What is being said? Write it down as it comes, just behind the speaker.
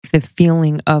the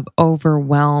feeling of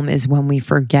overwhelm is when we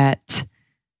forget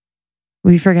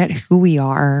who we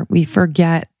are. We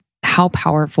forget how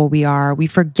powerful we are. We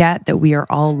forget that we are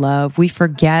all love. We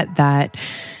forget that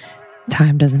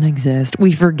time doesn't exist.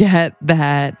 We forget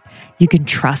that you can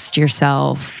trust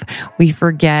yourself. We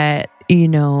forget,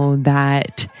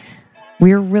 that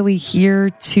we're really here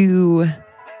to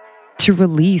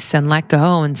release and let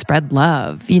go and spread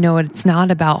love. It's not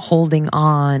about holding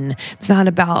on. It's not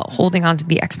about holding on to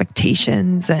the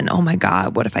expectations and, oh my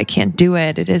God, what if I can't do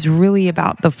it? It is really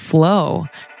about the flow.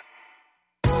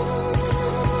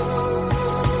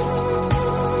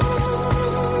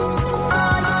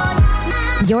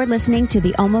 You're listening to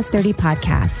the Almost 30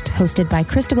 podcast, hosted by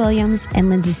Krista Williams and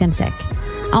Lindsey Simsick.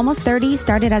 Almost 30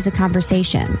 started as a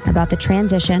conversation about the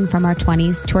transition from our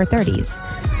 20s to our 30s.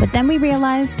 But then we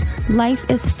realized life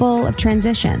is full of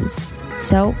transitions.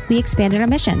 So we expanded our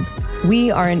mission.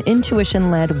 We are an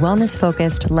intuition-led,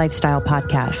 wellness-focused lifestyle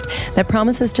podcast that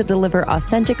promises to deliver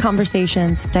authentic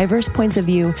conversations, diverse points of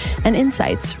view, and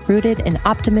insights rooted in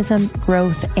optimism,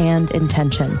 growth, and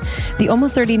intention. The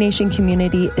Almost 30 Nation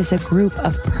community is a group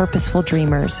of purposeful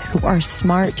dreamers who are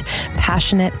smart,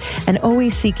 passionate, and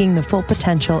always seeking the full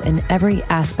potential in every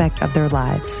aspect of their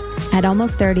lives. At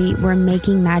Almost 30, we're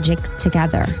making magic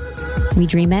together. We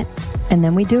dream it, and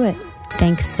then we do it.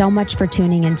 Thanks so much for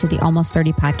tuning into the Almost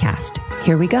 30 podcast.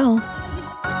 Here we go.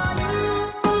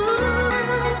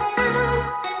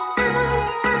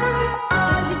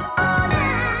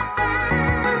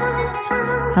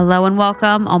 Hello and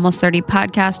welcome, Almost 30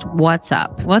 podcast. What's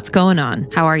up? What's going on?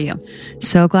 How are you?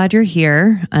 So glad you're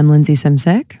here. I'm Lindsey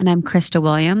Simsick. And I'm Krista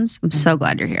Williams. I'm so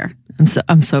glad you're here.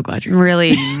 I'm so glad you're here.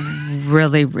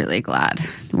 Really glad.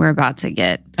 We're about to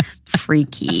get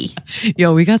freaky.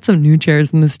 Yo, we got some new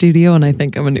chairs in the studio and I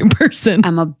think I'm a new person.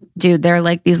 Dude, they're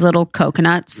like these little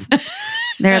coconuts.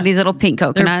 They're these little pink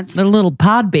coconuts. They're little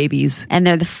pod babies. And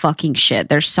they're the fucking shit.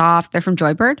 They're soft. They're from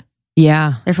Joybird.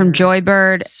 Yeah. They're from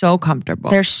Joybird. So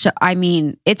comfortable.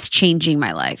 It's changing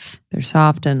my life. They're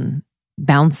soft and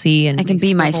bouncy and I can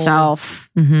be myself.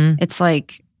 Mm-hmm. It's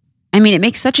like, it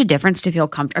makes such a difference to feel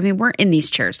comfortable. We're in these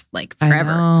chairs like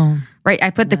forever. Right?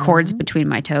 I put the cords between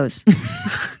my toes.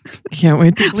 Can't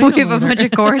wait to we have a bunch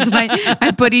of cords and I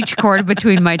put each cord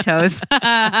between my toes. Dude,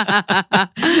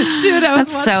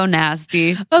 that's so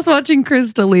nasty. I was watching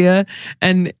Chris D'Elia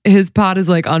and his pod is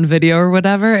like on video or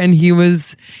whatever. And he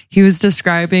was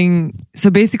describing, so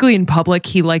basically in public,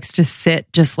 he likes to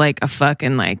sit just like a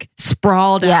fucking like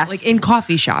sprawled out, like in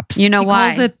coffee shops. You know why?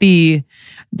 He calls it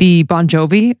the Bon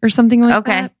Jovi or something like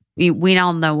that. Okay. We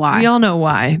all know why. We all know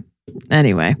why.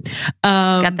 Anyway,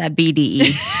 got that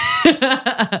BDE.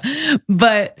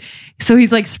 But so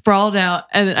he's like sprawled out,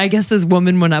 and I guess this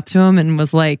woman went up to him and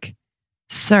was like,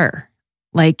 "Sir,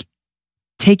 like,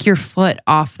 take your foot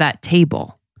off that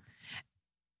table."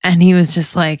 And he was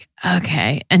just like,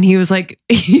 "Okay." And he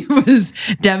was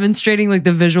demonstrating, like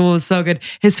the visual was so good.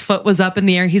 His foot was up in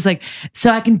the air. He's like,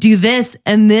 "So I can do this,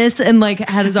 and like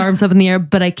had his arms up in the air,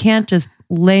 but I can't just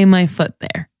lay my foot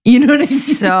there." You know what I mean?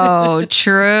 So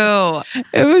true.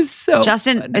 It was so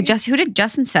Justin, funny.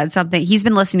 Justin said something. He's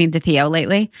been listening to Theo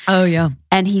lately. Oh yeah.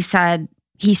 And he said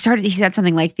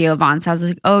something like Theo Von. So I was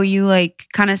like, "Oh, you like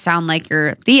kind of sound like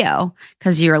you're Theo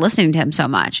because you're listening to him so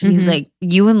much." And he's like,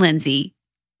 "You and Lindsey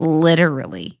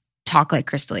literally talk like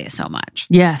Krista D'Elia so much."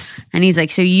 Yes. And he's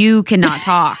like, "So you cannot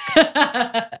talk."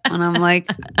 And I'm like,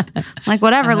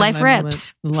 whatever, life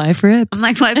rips. Life rips. I'm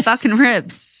like, life fucking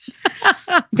rips.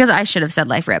 Because I should have said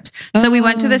life rips. So we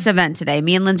went to this event today.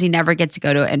 Me and Lindsey never get to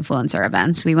go to influencer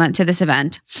events. We went to this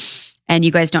event and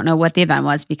you guys don't know what the event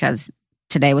was because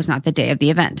today was not the day of the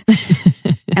event.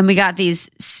 And we got these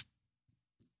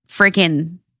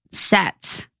freaking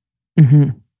sets. Mm-hmm.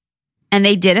 And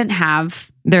they didn't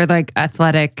have... They're like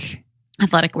athletic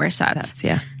wear sets.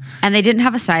 Yeah. And they didn't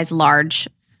have a size large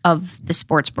of the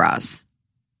sports bras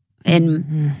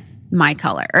in my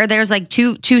color. Or there's like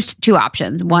two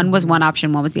options. One was one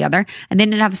option, one was the other. And they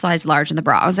didn't have a size large in the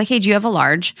bra. I was like, "Hey, do you have a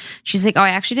large?" She's like, "Oh,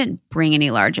 I actually didn't bring any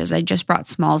larges. I just brought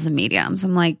smalls and mediums."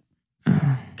 I'm like,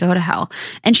 go to hell.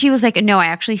 And she was like, "No, I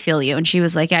actually feel you." And she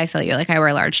was like, "Yeah, I feel you. Like I wear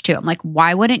a large too." I'm like,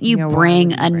 "Why wouldn't you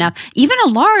bring enough? Even a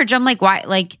large?" I'm like, "Why?"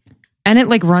 Like, and it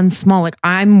like runs small. Like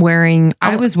I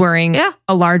was wearing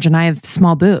a large and I have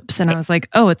small boobs. And I was like,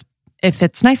 "Oh, it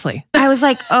fits nicely." I was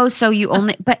like, "Oh, so you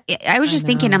only," but I was just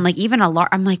thinking, I'm like, even a large,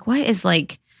 I'm like, what is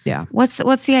like, what's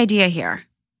the idea here?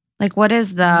 Like, what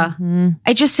is the,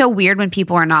 it's just so weird when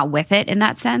people are not with it in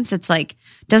that sense. It's like,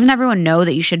 doesn't everyone know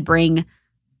that you should bring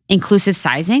inclusive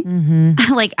sizing.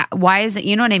 Like, why is it,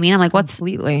 you know what I mean? I'm like, what's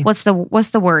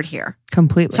the word here?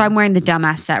 Completely. So I'm wearing the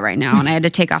dumbass set right now, and I had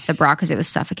to take off the bra because it was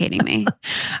suffocating me.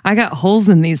 I got holes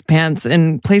in these pants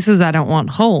in places I don't want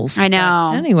holes. I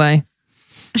know. But anyway.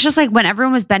 It's just like when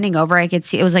everyone was bending over, I could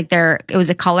see it was like it was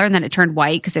a color and then it turned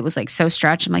white because it was like so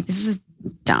stretched. I'm like, this is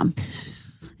dumb.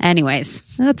 Anyways,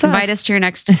 invite us to your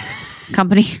next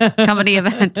company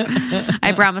event.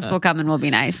 I promise we'll come and we'll be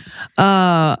nice.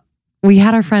 We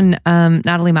had our friend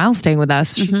Natalie Miles staying with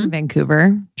us. She's from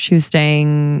Vancouver. She was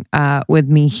staying with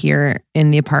me here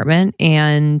in the apartment,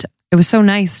 and it was so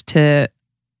nice to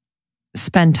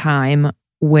spend time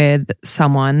with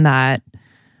someone that,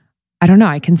 I don't know,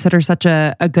 I consider such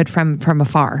a good friend from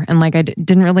afar. And like, I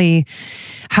haven't really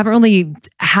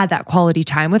had that quality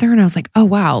time with her. And I was like, oh,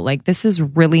 wow, like this is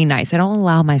really nice. I don't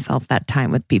allow myself that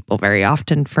time with people very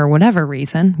often for whatever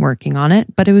reason, working on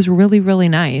it. But it was really, really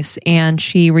nice. And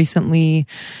she recently,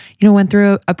 went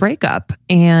through a breakup.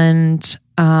 And,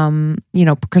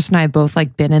 Chris and I have both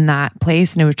like been in that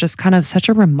place. And it was just kind of such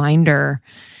a reminder,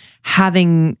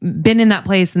 having been in that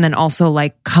place and then also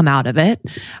like come out of it,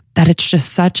 that it's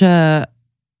just such a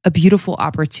beautiful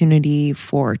opportunity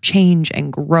for change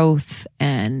and growth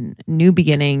and new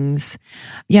beginnings.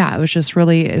 Yeah, it was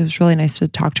really nice to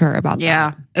talk to her about that.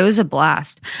 Yeah, it was a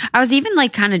blast. I was even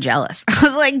like kind of jealous. I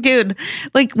was like, dude,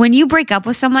 like when you break up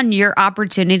with someone, your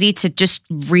opportunity to just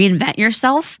reinvent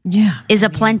yourself is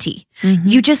aplenty.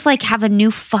 You just like have a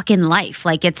new fucking life.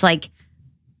 Like it's like,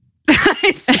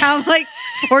 I sound like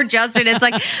poor Justin. It's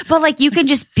like, but like you can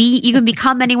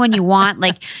become anyone you want.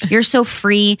 Like you're so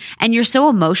free and you're so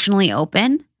emotionally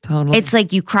open. Totally. It's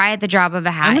like you cry at the drop of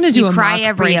a hat. I'm going to do a cry mock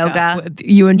every yoga. With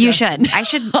you and you Justin.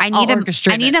 should.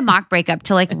 I need a mock breakup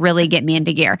to like really get me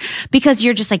into gear, because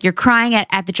you're just like, you're crying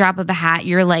at the drop of a hat.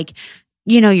 You're like,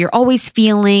 you're always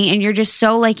feeling, and you're just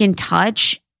so like in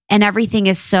touch, and everything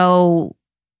is so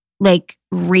like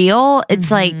real.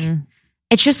 It's like,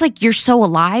 it's just like you're so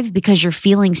alive because you're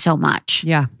feeling so much.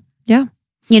 Yeah. Yeah.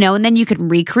 And then you can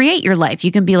recreate your life.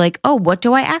 You can be like, oh, what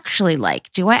do I actually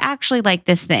like? Do I actually like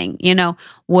this thing?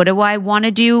 What do I want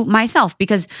to do myself?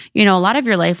 Because, a lot of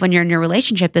your life when you're in your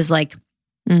relationship is like,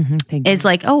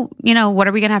 like, oh, what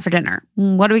are we going to have for dinner?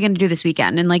 What are we going to do this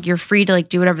weekend? And like, you're free to like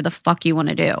do whatever the fuck you want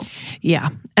to do. Yeah.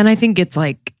 And I think it's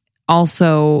like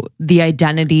also the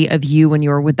identity of you when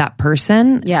you're with that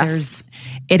person. Yes.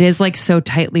 It is like so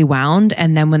tightly wound.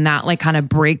 And then when that like kind of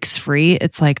breaks free,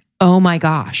 it's like, oh my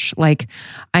gosh, like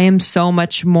I am so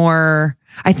much more,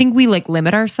 I think we like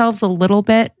limit ourselves a little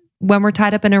bit when we're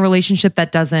tied up in a relationship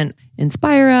that doesn't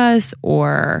inspire us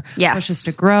or push us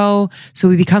to grow. So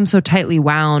we become so tightly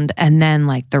wound. And then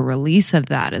like the release of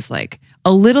that is like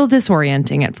a little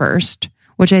disorienting at first,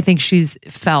 which I think she's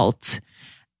felt.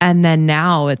 And then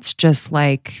now it's just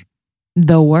like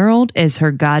the world is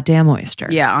her goddamn oyster.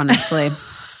 Yeah, honestly.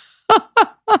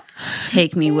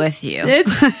 Take me with you.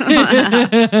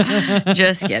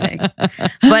 Just kidding.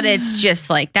 But it's just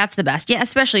like, that's the best. Yeah,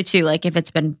 especially too, like if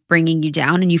it's been bringing you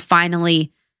down and you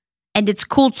finally, and it's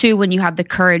cool too when you have the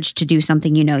courage to do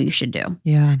something you should do.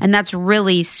 Yeah. And that's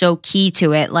really so key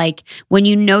to it. Like when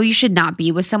you should not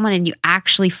be with someone and you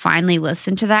actually finally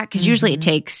listen to that, because usually it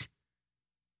takes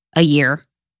a year.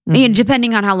 I mean,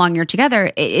 depending on how long you're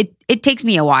together, it takes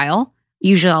me a while.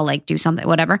 Usually I'll like do something,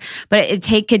 whatever, but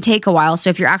it could take a while.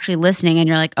 So if you're actually listening and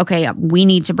you're like, okay, we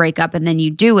need to break up, and then you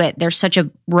do it, there's such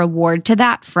a reward to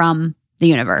that from the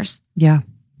universe. Yeah.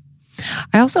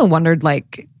 I also wondered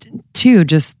like too,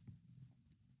 just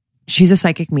she's a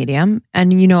psychic medium,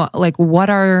 and like what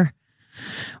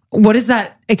is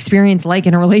that experience like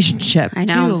in a relationship? I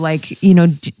know. Too? Like,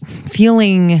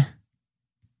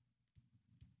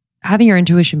 having your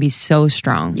intuition be so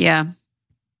strong. Yeah.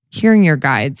 Hearing your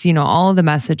guides, all of the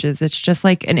messages. It's just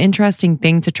like an interesting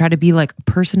thing to try to be like a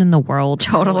person in the world.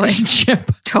 Totally. Relationship.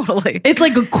 Totally. It's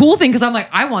like a cool thing because I'm like,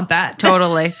 I want that.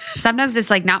 Totally. Sometimes it's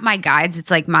like not my guides.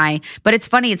 It's like but it's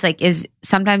funny. It's like,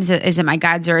 sometimes is it my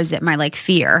guides or is it my like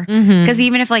fear? Because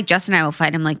even if like Justin and I will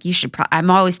fight, I'm like, I'm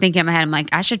always thinking in my head, I'm like,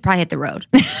 I should probably hit the road.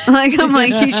 I'm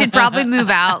like, you should probably move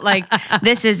out. Like,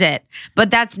 this is it.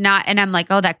 But that's not, and I'm like,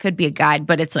 oh, that could be a guide,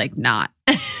 but it's like not.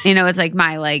 It's like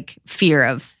my like fear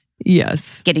of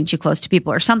getting too close to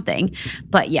people or something.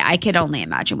 But yeah, I could only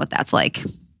imagine what that's like.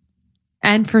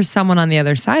 And for someone on the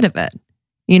other side of it,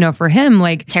 for him,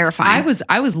 like terrifying.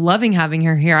 I was loving having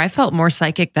her here. I felt more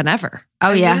psychic than ever.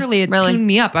 Oh yeah. Literally, it tuned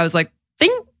me up. I was like,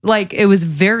 ding. Like it was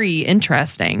very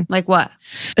interesting. Like what?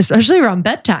 Especially around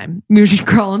bedtime. We would just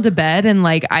crawl into bed and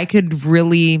like I could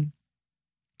really,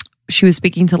 she was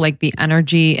speaking to like the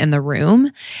energy in the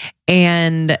room.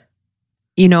 And,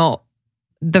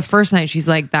 the first night she's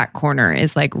like, that corner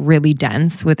is like really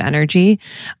dense with energy.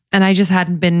 And I just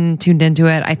hadn't been tuned into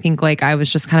it. I think like I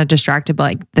was just kind of distracted by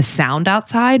like the sound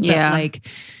outside, but like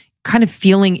kind of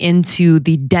feeling into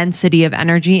the density of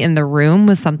energy in the room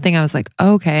was something I was like,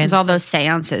 okay. It's all those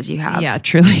seances you have. Yeah,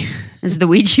 truly. Is the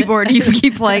Ouija board you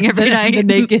keep playing every night. The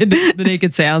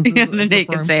naked seances. Yeah, the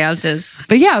naked seances.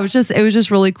 But yeah, it was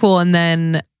just really cool. And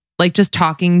then like just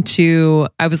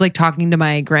I was like talking to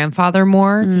my grandfather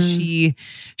more. She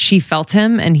felt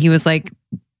him and he was like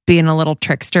being a little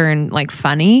trickster and like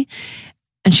funny.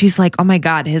 And she's like, oh my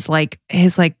God, his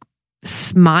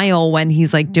smile when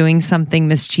he's like doing something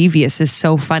mischievous is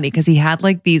so funny, because he had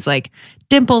like these like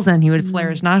dimples and he would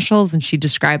flare his nostrils, and she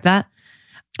described that.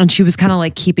 And she was kind of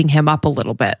like keeping him up a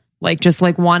little bit, like just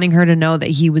like wanting her to know that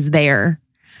he was there.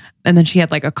 And then she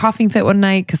had like a coughing fit one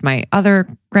night because my other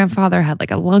grandfather had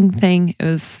like a lung thing. It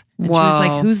was, and she was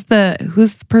like, who's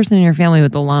the person in your family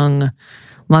with the lung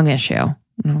issue?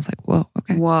 And I was like, whoa,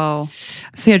 okay. Whoa.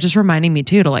 So yeah, just reminding me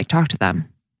too to like talk to them,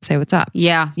 say what's up.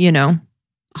 Yeah.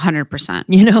 100%.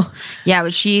 Yeah,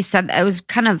 what she said, it was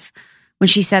kind of when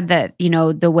she said that,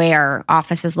 the way our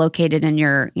office is located in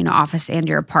your, office and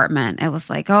your apartment, it was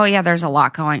like, oh yeah, there's a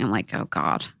lot going. I'm like, oh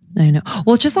God. I know.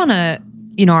 Well, just on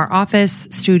our office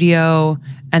studio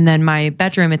and then my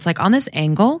bedroom, it's like on this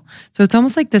angle. So it's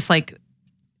almost like this, like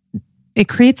it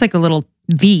creates like a little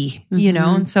V,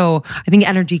 And so I think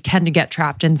energy can get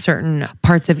trapped in certain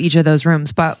parts of each of those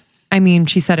rooms. But I mean,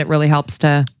 she said it really helps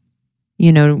to,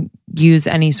 use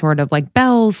any sort of like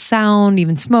bells, sound,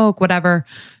 even smoke, whatever,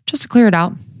 just to clear it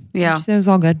out. Yeah. She said it was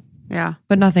all good. Yeah.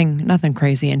 But nothing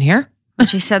crazy in here.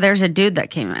 She said there's a dude that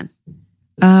came in.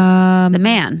 The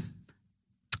man.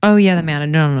 Oh yeah, the man. I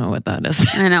don't know what that is.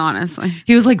 I know, honestly.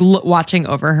 He was like watching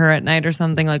over her at night or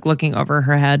something, like looking over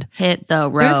her head. Hit the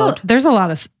road. There's a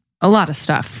lot of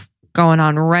stuff going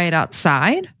on right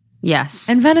outside. Yes.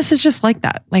 And Venice is just like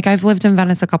that. Like I've lived in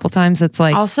Venice a couple times. It's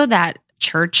like also that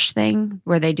church thing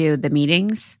where they do the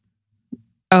meetings.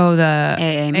 Oh, the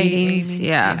AA meetings.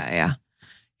 Yeah.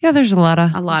 There's a lot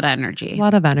of energy. A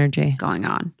lot of energy going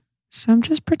on. So I'm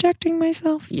just protecting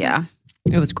myself. Yeah.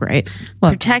 It was great.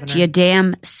 Protect your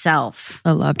damn self.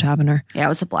 I loved having her. Yeah, it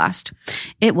was a blast.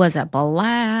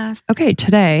 Okay,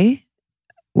 today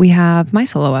we have my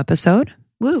solo episode.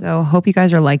 Woo. So hope you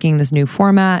guys are liking this new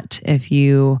format. If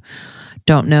you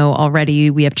don't know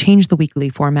already, we have changed the weekly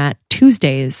format.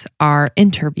 Tuesdays are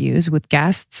interviews with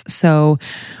guests. So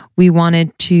we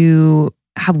wanted to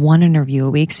have one interview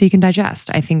a week so you can digest.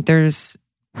 I think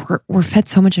we're fed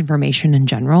so much information in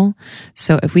general.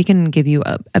 So if we can give you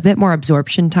a bit more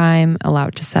absorption time, allow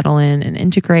it to settle in and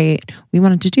integrate, we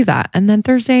wanted to do that. And then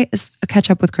Thursday is a catch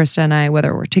up with Krista and I,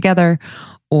 whether we're together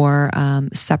or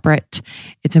separate.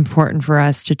 It's important for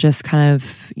us to just kind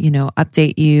of,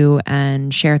 update you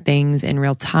and share things in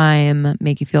real time,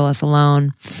 make you feel less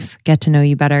alone, get to know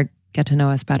you better, get to know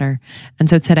us better. And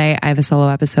so today I have a solo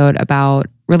episode about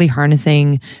really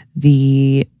harnessing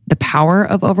the power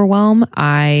of overwhelm.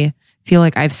 I feel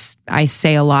like I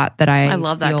say a lot that I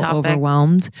love that feel topic.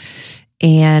 Overwhelmed.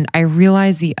 And I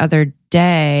realized the other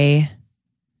day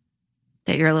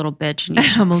that you're a little bitch and you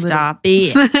should stop.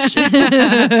 Bitch.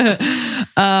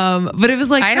 But it was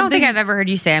like, I don't think I've ever heard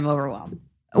you say I'm overwhelmed.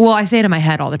 Well, I say it in my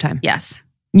head all the time. Yes.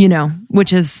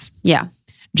 Which is yeah,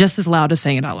 just as loud as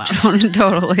saying it out loud.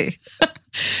 Totally.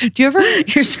 Do you ever?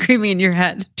 You're screaming in your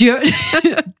head. Do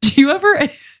you ever?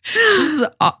 This is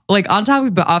like on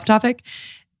topic, but off topic.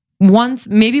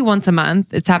 Maybe once a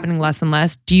month, it's happening less and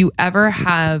less. Do you ever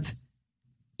have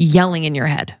yelling in your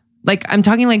head? Like I'm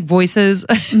talking like voices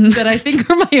that I think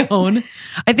are my own.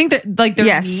 I think that like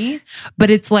they're me,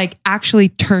 but it's like actually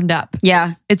turned up.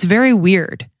 Yeah. It's very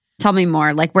weird. Tell me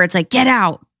more. Like where it's like, get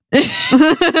out. Wait,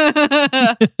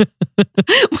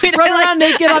 run around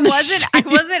naked on the street. I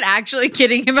wasn't actually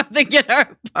kidding about the get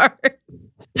out part.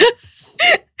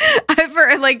 I've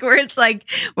heard like where it's like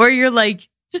where you're like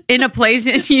in a place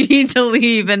and you need to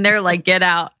leave and they're like, get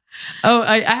out. Oh,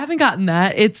 I haven't gotten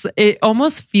that. It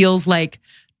almost feels like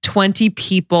 20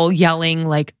 people yelling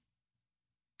like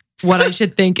what I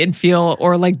should think and feel,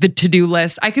 or like the to-do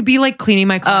list. I could be like cleaning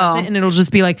my closet and it'll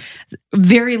just be like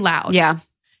very loud. Yeah.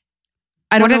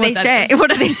 I don't know what do they say? What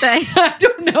do they say? I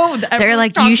don't know. They're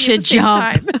like, you should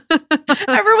jump.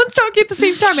 Everyone's talking at the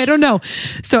same time. I don't know.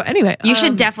 So anyway, you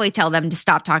should definitely tell them to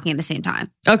stop talking at the same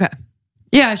time. Okay.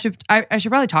 Yeah, I should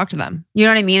probably talk to them. You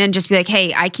know what I mean? And just be like,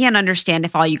 hey, I can't understand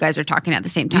if all you guys are talking at the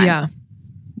same time. Yeah.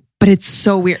 But it's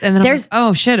so weird. And then there's,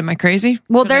 oh shit, am I crazy?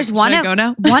 Well, there's one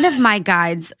of my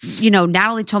guides,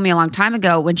 Natalie told me a long time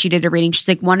ago when she did a reading, she's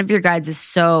like, one of your guides is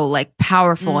so like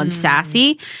powerful and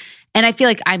sassy. And I feel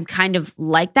like I'm kind of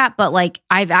like that, but like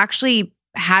I've actually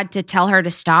had to tell her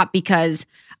to stop because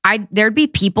there'd be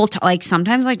people like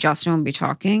sometimes like Justin would be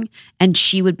talking and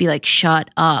she would be like, shut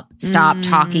up, stop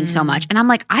talking so much. And I'm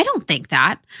like, I don't think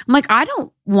that. I'm like, I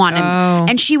don't want him.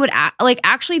 And she would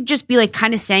actually just be like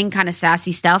kind of saying kind of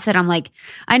sassy stuff that I'm like,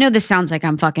 I know this sounds like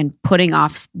I'm fucking putting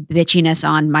off bitchiness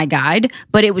on my guide,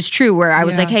 but it was true where I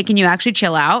was like, hey, can you actually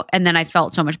chill out? And then I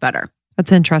felt so much better.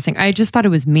 That's interesting. I just thought it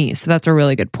was me. So that's a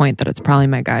really good point that it's probably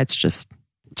my guy. It's just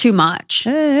too much.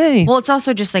 Hey. Well, it's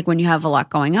also just like when you have a lot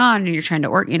going on and you're trying to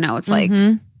work, it's like,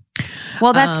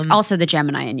 well, that's also the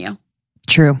Gemini in you.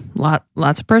 True.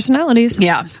 Lots of personalities.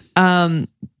 Yeah. But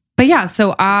yeah,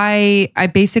 so I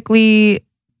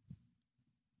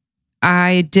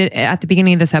did at the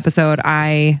beginning of this episode,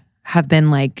 I have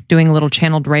been like doing a little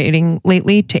channeled writing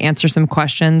lately to answer some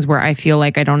questions where I feel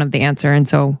like I don't have the answer. And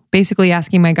so basically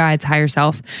asking my guides, higher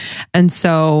self. And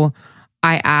so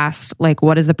I asked, like,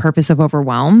 what is the purpose of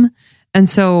overwhelm? And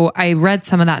so I read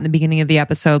some of that in the beginning of the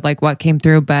episode, like what came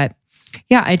through. But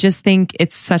yeah, I just think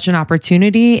it's such an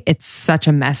opportunity. It's such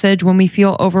a message when we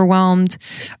feel overwhelmed.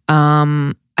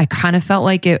 I kind of felt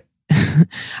like it.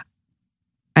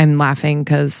 I'm laughing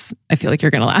because I feel like you're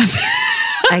going to laugh.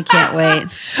 I can't wait.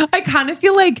 I kind of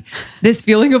feel like this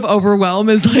feeling of overwhelm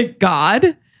is like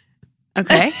God.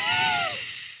 Okay.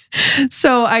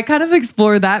 So I kind of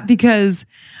explore that because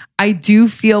I do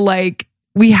feel like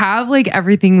we have like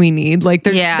everything we need. Like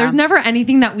there's never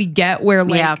anything that we get where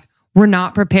like we're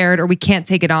not prepared or we can't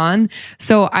take it on.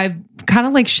 So I've kind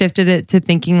of like shifted it to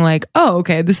thinking like, oh,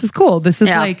 okay, this is cool. This is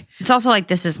like, it's also like,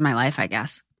 this is my life, I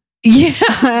guess.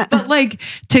 Yeah. But like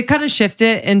to kind of shift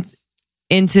it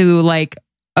into like,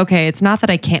 okay, it's not that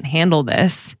I can't handle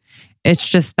this. It's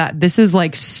just that this is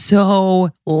like so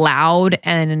loud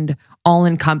and all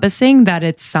encompassing that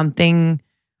it's something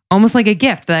almost like a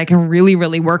gift that I can really,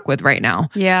 really work with right now.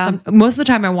 Yeah. Most of the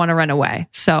time I want to run away.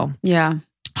 So yeah,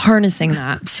 harnessing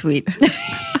that. Sweet.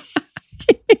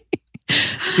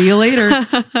 See you later.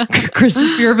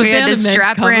 Chris's fear of we had to abandonment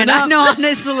strap her in. up. No,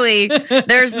 honestly,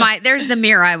 there's the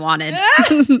mirror I wanted.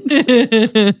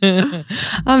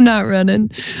 I'm not running.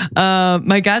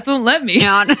 My guys won't let me.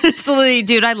 Yeah, honestly,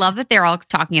 dude, I love that they're all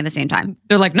talking at the same time.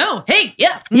 They're like, no, hey,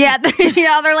 yeah. Yeah,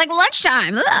 they're like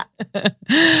lunchtime.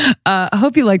 I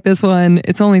hope you like this one.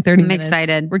 It's only 30 minutes. I'm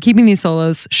excited. We're keeping these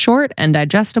solos short and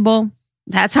digestible.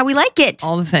 That's how we like it.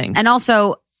 All the things. And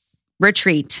also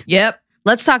retreat. Yep.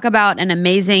 Let's talk about an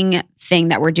amazing thing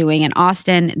that we're doing in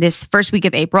Austin this first week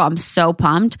of April. I'm so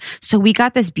pumped. So we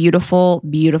got this beautiful,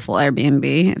 beautiful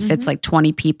Airbnb. It fits like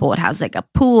 20 people. It has like a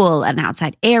pool, an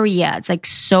outside area. It's like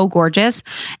so gorgeous.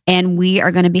 And we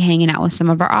are going to be hanging out with some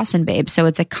of our Austin babes. So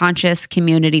it's a conscious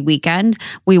community weekend.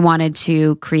 We wanted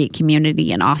to create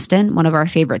community in Austin, one of our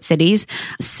favorite cities.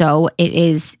 So it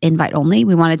is invite only.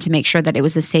 We wanted to make sure that it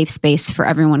was a safe space for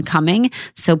everyone coming.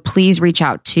 So please reach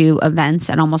out to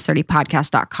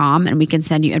events@almost30podcast.com and we can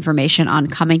send you information on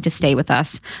coming to stay with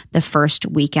us the first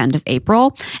weekend of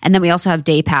April. And then we also have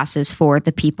day passes for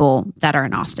the people that are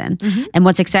in Austin. And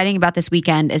what's exciting about this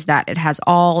weekend is that it has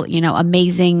all,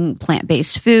 amazing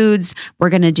plant-based foods. We're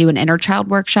going to do an inner child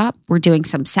workshop. We're doing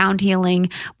some sound healing.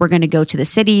 We're going to go to the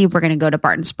city. We're going to go to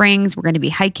Barton Springs. We're going to be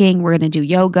hiking. We're going to do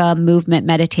yoga, movement,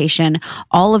 meditation,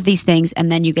 all of these things.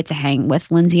 And then you get to hang with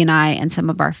Lindsey and I and some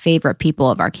of our favorite people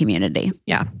of our community.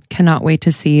 Yeah. Cannot wait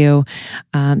to see you.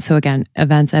 So again,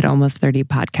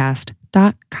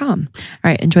 events@almost30podcast.com. All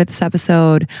right. Enjoy this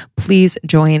episode. Please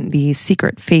join the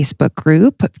secret Facebook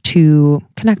group to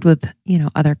connect with,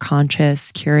 other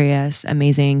conscious, curious,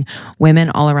 amazing women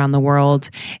all around the world.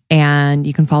 And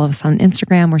you can follow us on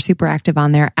Instagram. We're super active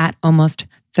on there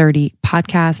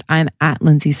 @almost30podcast. I'm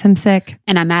 @Lindsey Simsick.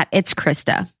 And I'm It's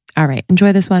Krista. All right.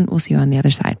 Enjoy this one. We'll see you on the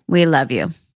other side. We love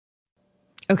you.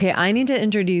 Okay, I need to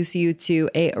introduce you to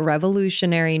a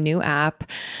revolutionary new app,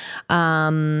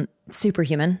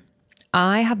 Superhuman.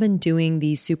 I have been doing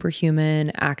these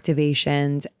Superhuman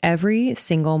activations every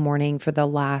single morning for the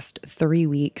last 3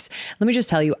 weeks. Let me just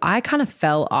tell you, I kind of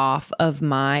fell off of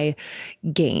my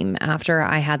game after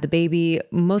I had the baby.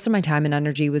 Most of my time and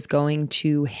energy was going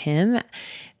to him.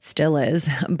 Still is,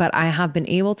 but I have been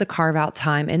able to carve out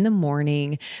time in the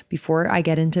morning before I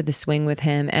get into the swing with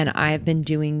him. And I've been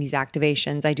doing these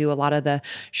activations. I do a lot of the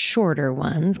shorter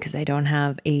ones because I don't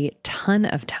have a ton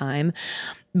of time.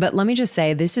 But let me just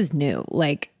say, this is new.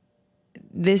 Like,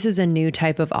 this is a new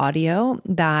type of audio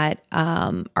that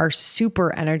are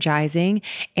super energizing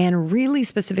and really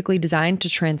specifically designed to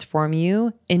transform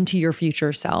you into your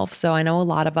future self. So I know a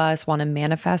lot of us want to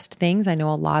manifest things. I know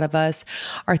a lot of us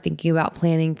are thinking about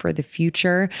planning for the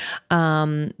future,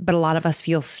 but a lot of us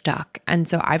feel stuck. And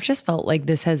so I've just felt like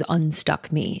this has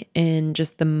unstuck me in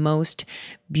just the most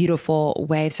beautiful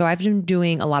way. So I've been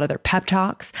doing a lot of their pep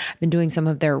talks. I've been doing some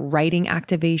of their writing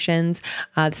activations.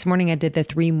 This morning I did the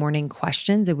 3 morning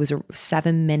questions. It was a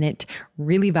 7-minute,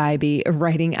 really vibey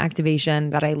writing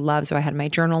activation that I love. So I had my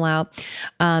journal out.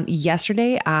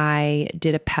 Yesterday I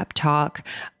did a pep talk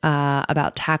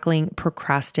about tackling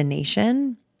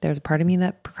procrastination. There's a part of me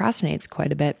that procrastinates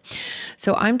quite a bit.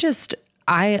 So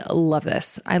I love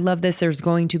this. I love this. There's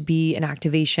going to be an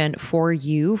activation for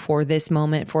you for this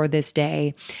moment, for this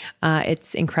day.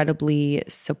 It's incredibly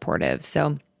supportive.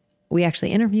 So we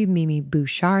actually interviewed Mimi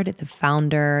Bouchard, the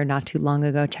founder, not too long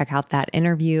ago. Check out that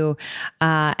interview.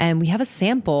 And we have a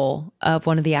sample of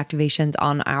one of the activations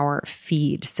on our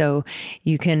feed. So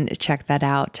you can check that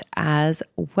out as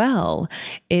well.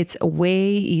 It's way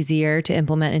easier to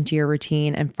implement into your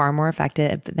routine and far more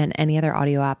effective than any other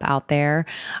audio app out there.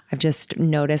 I've just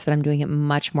noticed that I'm doing it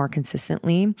much more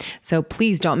consistently. So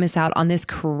please don't miss out on this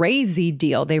crazy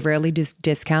deal. They rarely do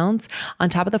discounts. On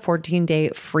top of the 14-day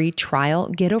free trial,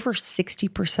 get over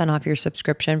 60% off your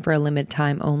subscription for a limited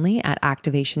time only at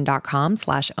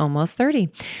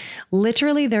activation.com/almost30.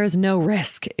 Literally, there is no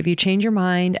risk. If you change your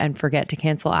mind and forget to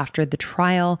cancel after the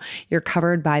trial, you're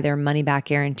covered by their money back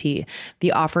guarantee.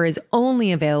 The offer is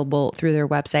only available through their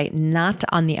website, not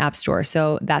on the App Store.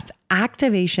 So that's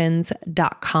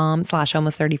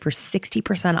activations.com/almost30 for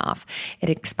 60% off. It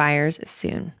expires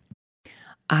soon.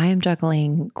 I am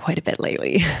juggling quite a bit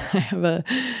lately. I have a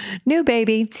new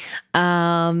baby,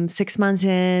 6 months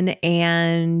in,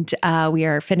 and we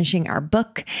are finishing our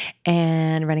book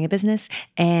and running a business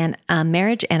and a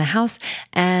marriage and a house.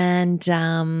 And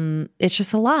it's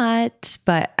just a lot,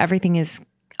 but everything is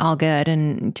all good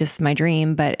and just my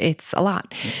dream, but it's a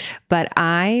lot. But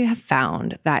I have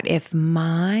found that if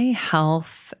my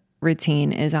health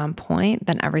routine is on point,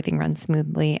 then everything runs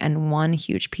smoothly. And one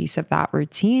huge piece of that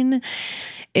routine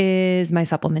is my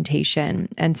supplementation.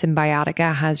 And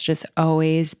Symbiotica has just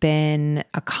always been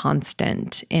a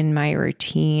constant in my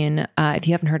routine. If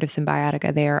you haven't heard of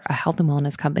Symbiotica, they are a health and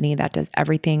wellness company that does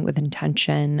everything with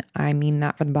intention. I mean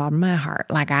that from the bottom of my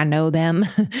heart. Like, I know them.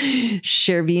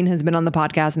 Shervin has been on the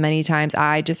podcast many times.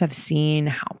 I just have seen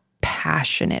how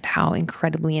passionate, how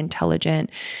incredibly intelligent,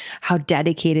 how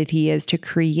dedicated he is to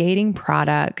creating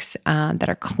products that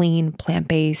are clean,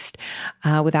 plant-based,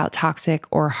 without toxic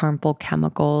or harmful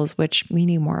chemicals, which we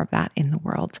need more of that in the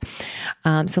world.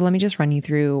 So let me just run you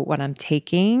through what I'm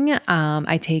taking.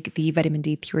 I take the vitamin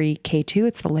D3 K2.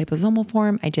 It's the liposomal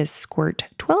form. I just squirt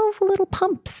 12 little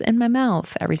pumps in my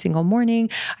mouth every single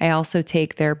morning. I also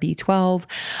take their B12.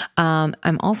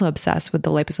 I'm also obsessed with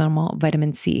the liposomal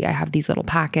vitamin C. I have these little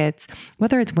packets.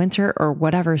 Whether it's winter or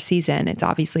whatever season, it's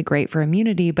obviously great for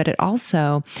immunity, but it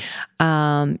also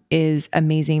is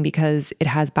amazing because it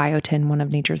has biotin, one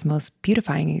of nature's most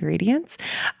beautifying ingredients.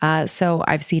 So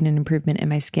I've seen an improvement in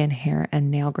my skin, hair,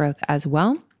 and nail growth as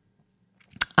well.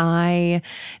 I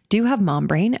do have mom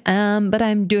brain, but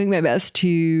I'm doing my best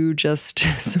to just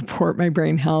support my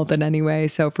brain health in any way.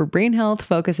 So for brain health,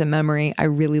 focus, and memory, I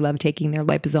really love taking their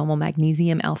liposomal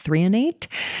magnesium L-threonate.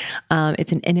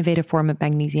 It's an innovative form of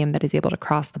magnesium that is able to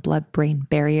cross the blood-brain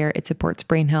barrier. It supports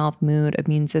brain health, mood,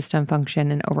 immune system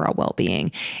function, and overall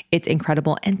well-being. It's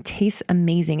incredible and tastes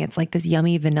amazing. It's like this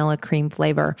yummy vanilla cream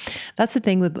flavor. That's the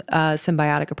thing with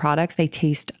Symbiotica products. They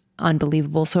taste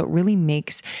unbelievable. So it really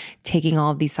makes taking all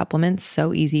of these supplements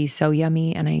so easy, so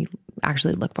yummy, and I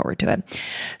actually look forward to it.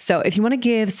 So if you want to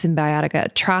give Symbiotica a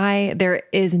try, there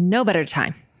is no better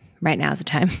time. Right now is the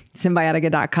time.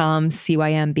 Symbiotica.com,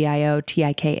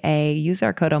 Cymbiotika. Use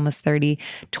our code almost30,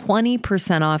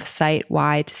 20% off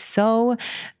site-wide. So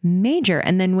major.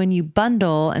 And then when you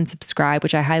bundle and subscribe,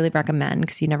 which I highly recommend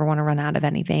because you never want to run out of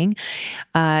anything,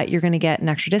 you're going to get an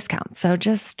extra discount. So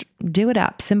just do it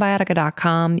up.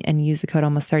 Symbiotica.com and use the code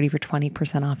almost30 for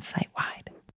 20% off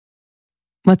site-wide.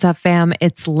 What's up, fam?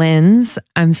 It's Linz.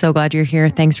 I'm so glad you're here.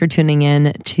 Thanks for tuning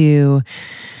in to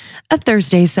a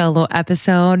Thursday solo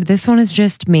episode. This one is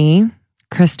just me.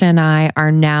 Krista and I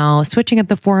are now switching up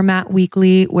the format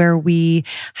weekly where we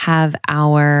have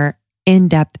our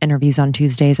in-depth interviews on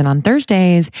Tuesdays, and on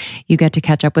Thursdays, you get to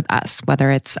catch up with us,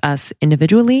 whether it's us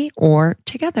individually or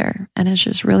together. And it's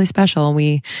just really special.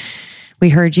 We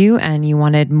heard you and you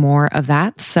wanted more of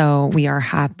that. So we are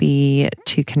happy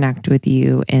to connect with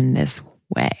you in this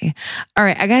way. All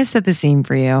right. I got to set the scene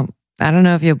for you. I don't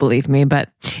know if you'll believe me, but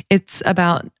it's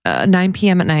about 9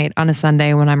 p.m. at night on a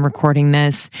Sunday when I'm recording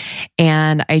this.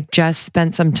 And I just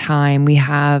spent some time. We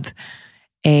have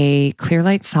a clear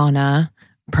light sauna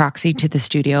proxy to the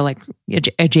studio, like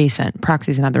adjacent.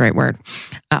 Proxy is not the right word.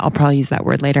 I'll probably use that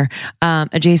word later.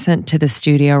 Adjacent to the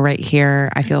studio right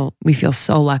here. We feel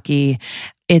so lucky.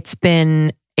 It's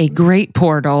been a great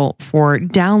portal for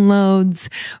downloads,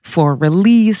 for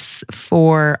release,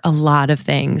 for a lot of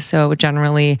things. So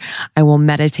generally I will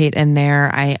meditate in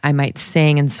there. I might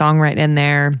sing and songwrite in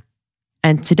there.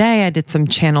 And today I did some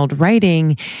channeled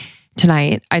writing.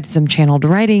 Tonight I did some channeled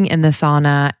writing in the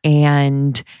sauna,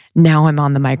 and now I'm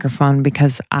on the microphone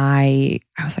because I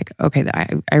was like, okay,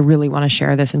 I really want to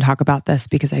share this and talk about this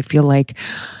because I feel like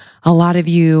a lot of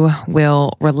you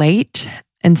will relate.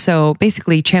 And so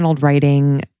basically channeled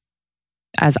writing,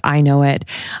 as I know it,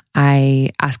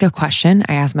 I ask a question.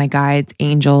 I ask my guides,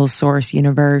 angels, source,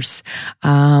 universe,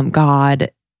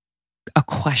 God, a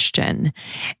question.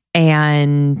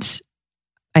 And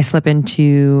I slip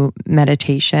into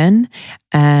meditation.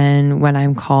 And when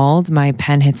I'm called, my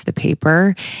pen hits the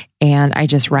paper and I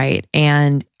just write.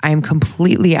 And I'm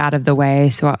completely out of the way.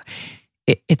 So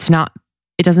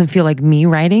it doesn't feel like me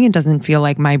writing. It doesn't feel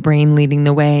like my brain leading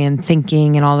the way and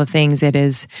thinking and all the things. It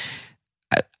is,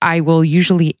 I will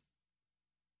usually,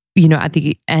 at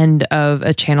the end of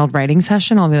a channeled writing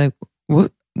session, I'll be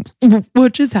like,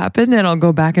 what just happened? And I'll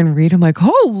go back and read. I'm like,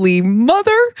 holy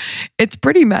mother, it's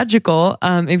pretty magical.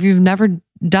 If you've never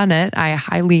done it, I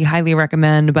highly, highly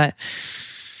recommend. But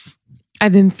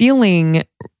I've been feeling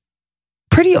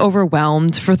pretty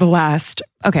overwhelmed for the last,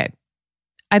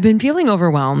 I've been feeling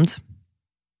overwhelmed,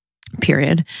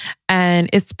 period. And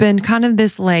it's been kind of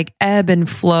this like ebb and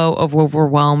flow of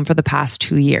overwhelm for the past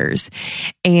 2 years.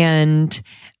 And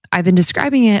I've been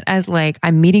describing it as like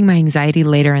I'm meeting my anxiety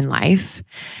later in life.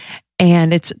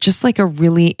 And it's just like a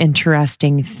really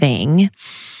interesting thing.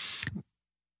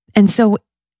 And so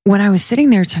when I was sitting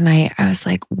there tonight, I was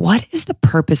like, what is the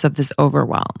purpose of this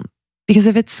overwhelm? Because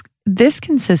if it's this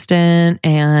consistent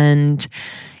and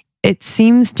it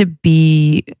seems to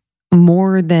be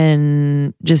more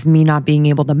than just me not being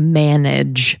able to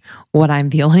manage what I'm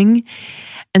feeling.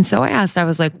 And so I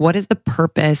was like, what is the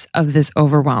purpose of this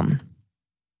overwhelm?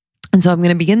 And so I'm going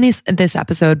to begin this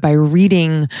episode by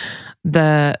reading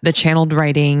the channeled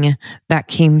writing that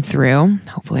came through.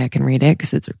 Hopefully I can read it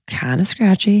because it's kind of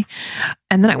scratchy.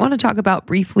 And then I want to talk about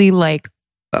briefly like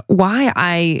why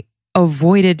I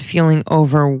avoided feeling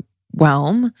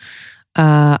overwhelmed.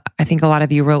 I think a lot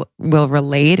of you will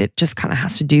relate. It just kind of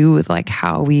has to do with like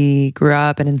how we grew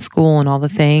up and in school and all the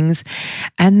things.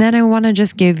 And then I want to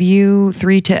just give you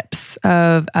 3 tips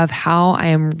of how I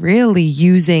am really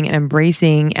using and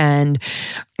embracing and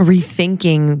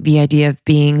rethinking the idea of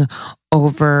being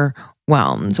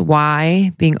overwhelmed.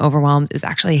 Why being overwhelmed is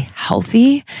actually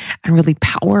healthy and really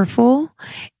powerful,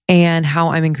 and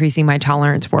how I'm increasing my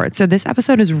tolerance for it. So this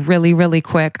episode is really, really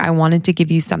quick. I wanted to give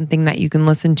you something that you can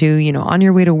listen to, on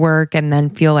your way to work and then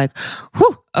feel like,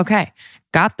 whew, okay,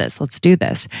 got this. Let's do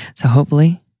this. So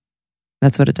hopefully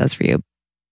that's what it does for you.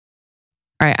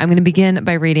 All right. I'm going to begin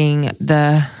by reading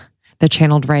the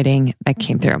channeled writing that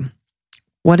came through.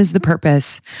 What is the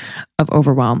purpose of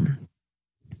overwhelm?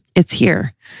 It's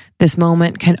here. This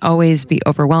moment can always be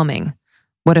overwhelming.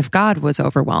 What if God was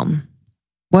overwhelmed?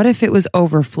 What if it was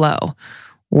overflow?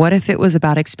 What if it was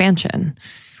about expansion?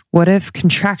 What if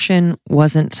contraction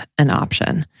wasn't an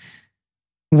option?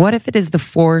 What if it is the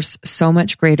force so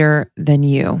much greater than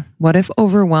you? What if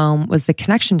overwhelm was the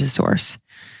connection to source?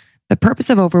 The purpose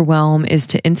of overwhelm is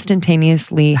to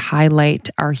instantaneously highlight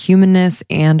our humanness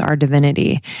and our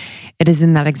divinity. It is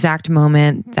in that exact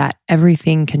moment that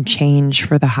everything can change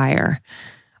for the higher.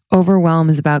 Overwhelm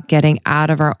is about getting out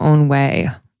of our own way.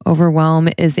 Overwhelm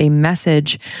is a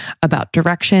message about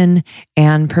direction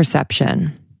and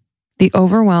perception. The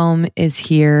overwhelm is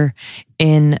here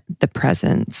in the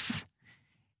presence.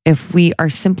 If we are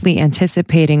simply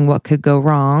anticipating what could go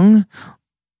wrong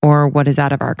or what is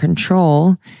out of our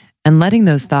control and letting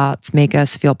those thoughts make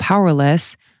us feel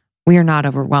powerless, we are not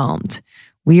overwhelmed.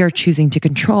 We are choosing to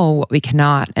control what we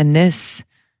cannot. And this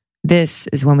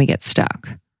is when we get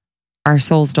stuck. Our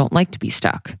souls don't like to be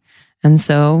stuck. And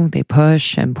so they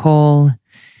push and pull,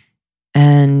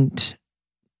 and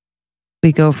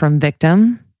we go from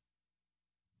victim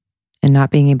and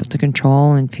not being able to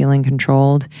control and feeling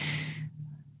controlled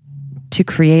to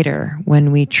creator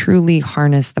when we truly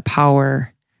harness the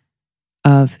power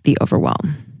of the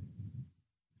overwhelm.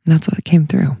 And that's what came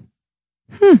through.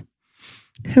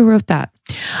 Who wrote that?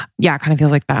 Yeah, it kind of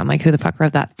feels like that. I'm like, who the fuck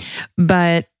wrote that?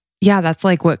 But yeah, that's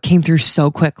like what came through so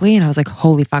quickly. And I was like,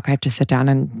 holy fuck, I have to sit down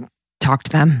and talk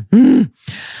to them.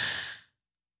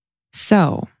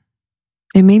 So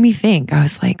it made me think. I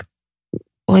was like,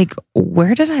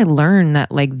 where did I learn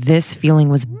that like this feeling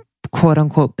was quote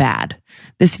unquote bad?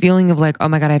 This feeling of like, oh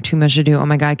my God, I have too much to do. Oh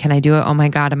my God, can I do it? Oh my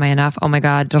God, am I enough? Oh my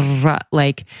God,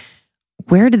 like,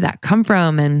 where did that come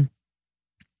from? And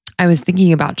I was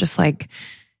thinking about just like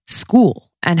school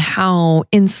and how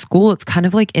in school it's kind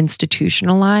of like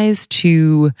institutionalized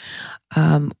to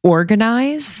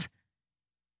organize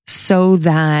so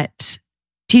that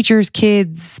teachers,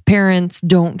 kids, parents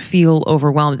don't feel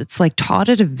overwhelmed. It's like taught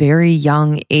at a very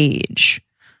young age,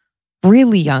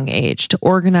 really young age, to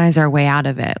organize our way out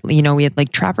of it. You know, we had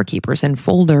like trapper keepers and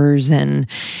folders and,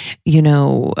 you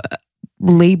know,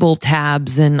 label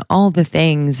tabs and all the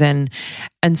things. And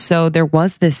so there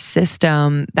was this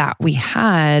system that we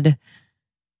had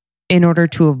in order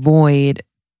to avoid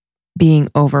being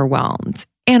overwhelmed,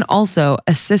 and also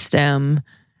a system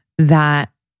that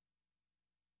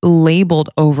labeled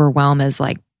overwhelm as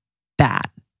like bad.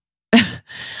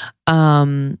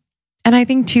 And I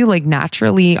think too, like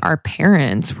naturally our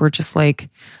parents were just like,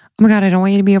 oh my God, I don't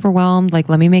want you to be overwhelmed. Like,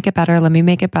 let me make it better. Let me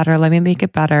make it better. Let me make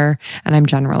it better. And I'm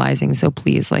generalizing. So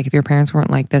please, like if your parents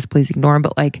weren't like this, please ignore them.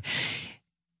 But like,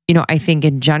 you know, I think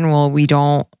in general, we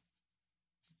don't,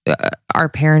 our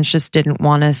parents just didn't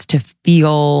want us to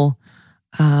feel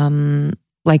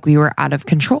like we were out of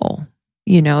control.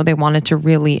 You know, they wanted to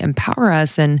really empower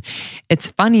us. And it's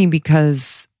funny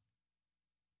because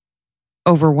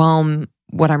overwhelm,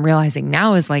 what I'm realizing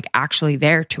now, is like actually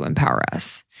there to empower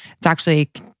us. It's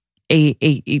actually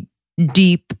a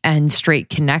deep and straight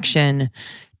connection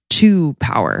to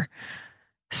power.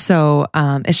 So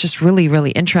it's just really,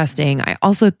 really interesting. I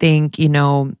also think, you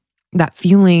know, that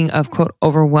feeling of quote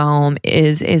overwhelm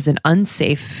is an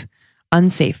unsafe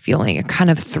feeling. It kind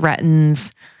of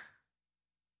threatens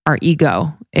our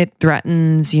ego. It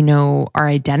threatens, you know, our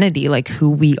identity, like who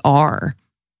we are.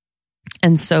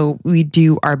 And so we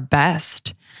do our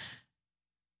best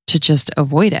to just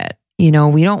avoid it. You know,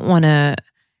 we don't want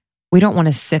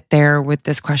to sit there with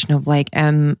this question of like,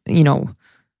 you know,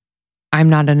 I'm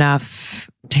not enough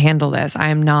to handle this. I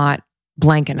am not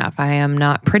blank enough. I am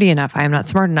not pretty enough. I am not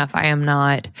smart enough. I am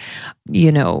not,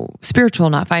 you know, spiritual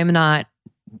enough. I am not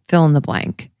fill in the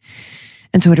blank.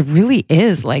 And so it really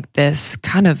is like this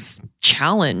kind of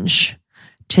challenge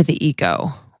to the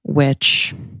ego,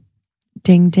 which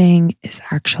ding, ding, is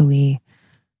actually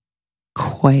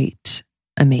quite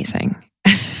amazing.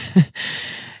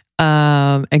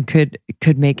 And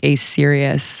could make a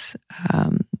serious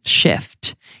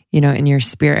shift, you know, in your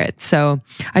spirit. So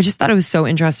I just thought it was so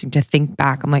interesting to think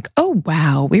back. I'm like, oh,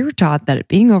 wow, we were taught that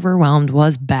being overwhelmed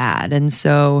was bad. And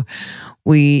so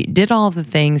we did all the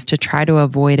things to try to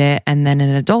avoid it. And then in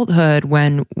adulthood,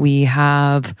 when we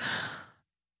have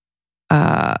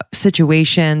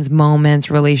situations,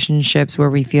 moments, relationships where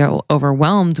we feel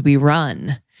overwhelmed, we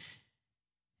run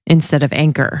instead of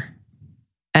anchor.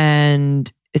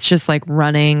 And it's just like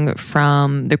running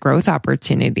from the growth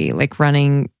opportunity, like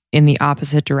running in the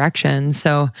opposite direction.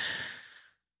 So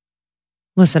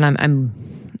listen,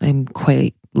 I'm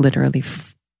quite literally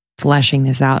fleshing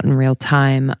this out in real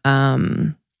time.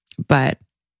 But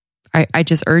I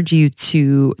just urge you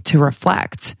to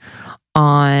reflect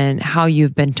on how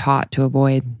you've been taught to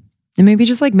avoid, and maybe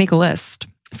just like make a list.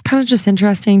 It's kind of just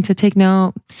interesting to take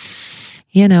note,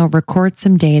 you know, record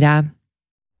some data.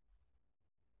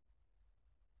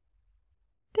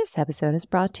 This episode is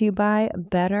brought to you by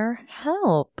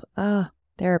BetterHelp.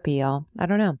 Therapy, y'all. I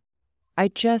don't know. I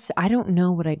don't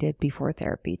know what I did before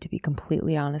therapy, to be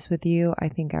completely honest with you. I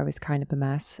think I was kind of a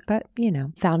mess, but you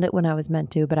know, found it when I was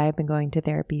meant to. But I've been going to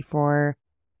therapy for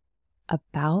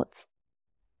about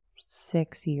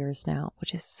 6 years now,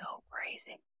 which is so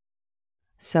crazy.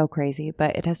 So crazy,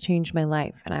 but it has changed my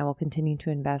life, and I will continue to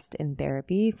invest in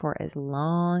therapy for as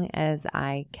long as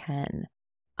I can.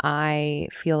 I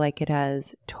feel like it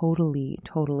has totally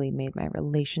made my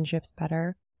relationships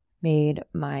better, made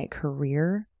my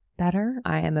career better.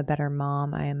 I am a better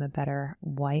mom. I am a better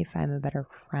wife. I am a better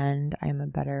friend. I am a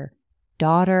better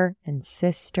daughter and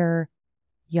sister.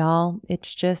 Y'all,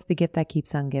 it's just the gift that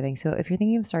keeps on giving. So if you're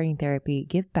thinking of starting therapy,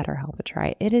 give BetterHelp a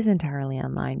try. It is entirely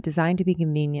online, designed to be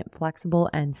convenient, flexible,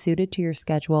 and suited to your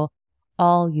schedule.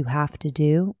 All you have to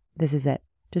do, this is it.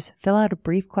 Just fill out a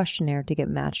brief questionnaire to get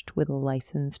matched with a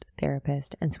licensed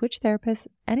therapist, and switch therapists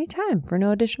anytime for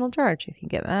no additional charge. If you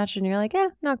get matched and you're like,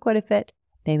 not quite a fit,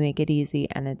 they make it easy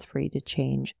and it's free to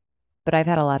change. But I've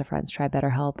had a lot of friends try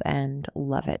BetterHelp and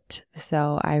love it.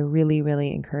 So I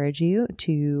really encourage you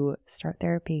to start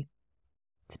therapy.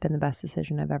 It's been the best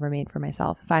decision I've ever made for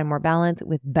myself. Find more balance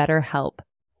with BetterHelp.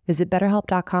 Visit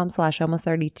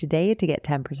betterhelp.com/almost30 today to get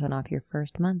 10% off your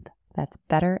first month. That's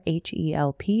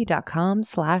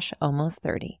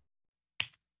betterhelp.com/almost30.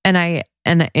 And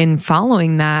in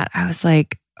following that, I was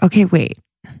like, okay, wait,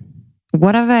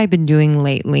 what have I been doing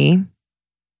lately?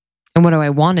 And what do I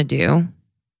want to do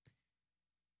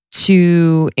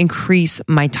to increase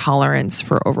my tolerance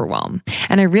for overwhelm?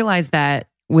 And I realized that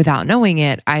without knowing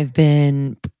it, I've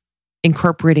been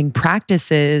incorporating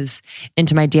practices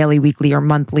into my daily, weekly, or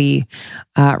monthly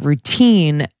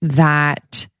routine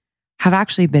that have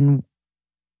actually been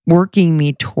working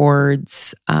me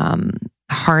towards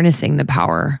harnessing the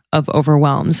power of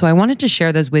overwhelm. So I wanted to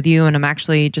share those with you, and I'm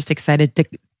actually just excited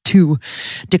to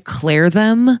declare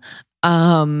them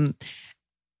and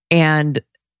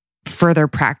further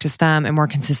practice them and more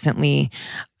consistently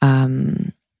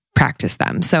practice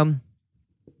them. So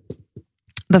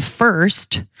the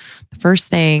first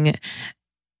thing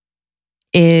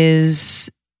is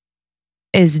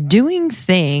doing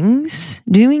things,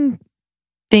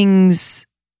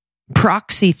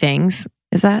 proxy things.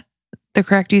 Is that the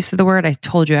correct use of the word? I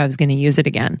told you I was going to use it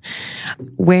again.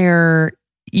 Where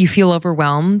you feel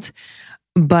overwhelmed,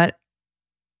 but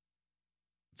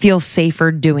feel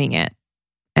safer doing it,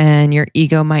 and your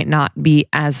ego might not be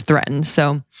as threatened.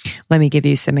 So let me give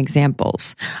you some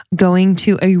examples. Going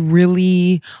to a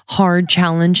really hard,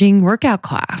 challenging workout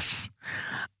class,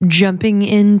 jumping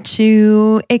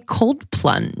into a cold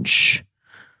plunge,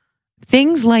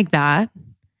 things like that,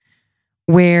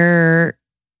 where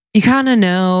you kind of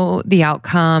know the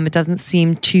outcome. It doesn't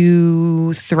seem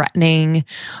too threatening,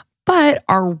 but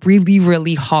are really,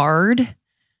 really hard,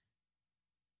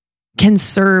 can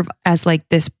serve as like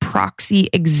this proxy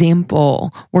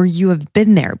example where you have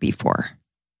been there before.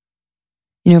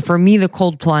 You know, for me, the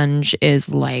cold plunge is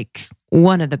like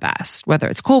one of the best, whether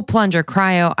it's cold plunge or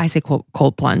cryo. I say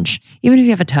cold plunge. Even if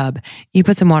you have a tub, you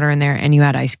put some water in there and you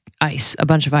add ice, a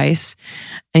bunch of ice,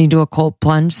 and you do a cold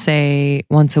plunge, say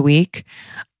once a week.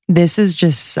 This is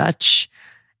just such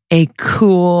a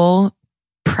cool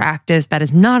practice that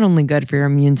is not only good for your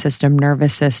immune system,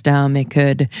 nervous system. It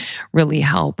could really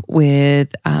help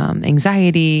with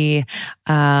anxiety.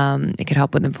 It could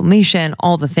help with inflammation,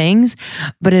 all the things.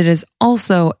 But it is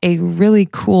also a really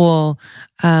cool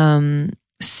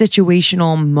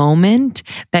situational moment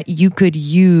that you could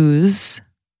use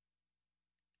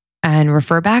and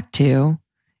refer back to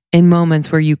in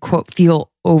moments where you, quote,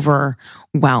 feel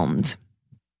overwhelmed.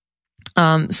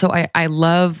 So I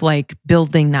love like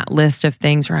building that list of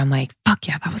things where I'm like, fuck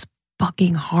yeah, that was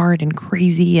fucking hard and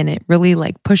crazy. And it really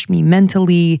like pushed me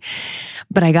mentally,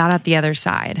 but I got out the other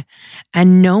side.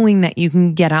 And knowing that you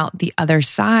can get out the other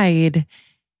side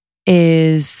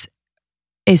is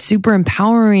super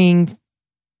empowering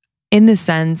in the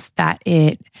sense that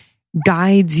it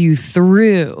guides you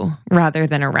through rather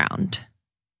than around.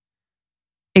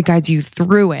 It guides you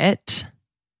through it.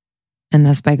 And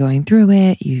thus by going through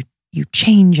it, you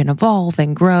change and evolve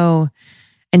and grow,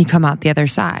 and you come out the other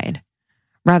side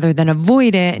rather than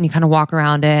avoid it and you kind of walk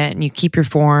around it and you keep your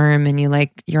form and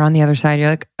you're on the other side. You're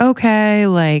like, okay,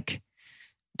 like,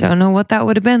 don't know what that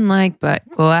would have been like, but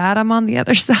glad I'm on the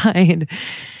other side.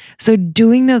 So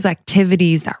doing those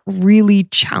activities that really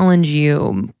challenge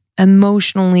you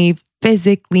emotionally,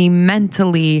 physically,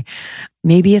 mentally,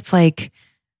 maybe it's like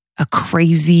a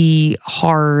crazy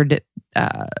hard,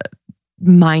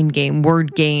 mind game,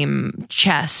 word game,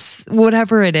 chess,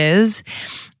 whatever it is,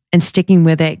 and sticking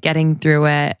with it, getting through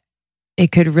it.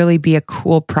 It could really be a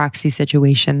cool proxy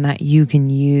situation that you can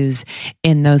use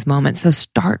in those moments. So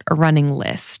start a running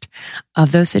list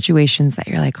of those situations that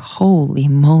you're like, holy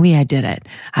moly, I did it.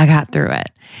 I got through it.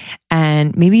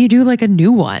 And maybe you do like a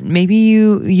new one. Maybe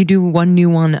you do one new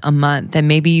one a month, and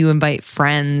maybe you invite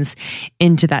friends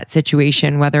into that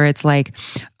situation, whether it's like,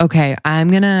 okay, I'm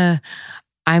going to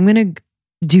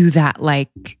do that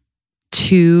like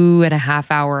 2.5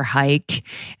 hour hike,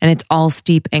 and it's all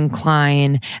steep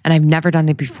incline, and I've never done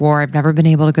it before. I've never been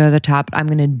able to go to the top. I'm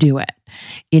going to do it.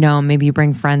 You know, maybe you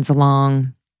bring friends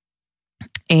along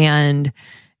and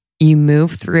you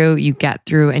move through, you get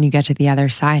through, and you get to the other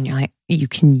side, and you're like,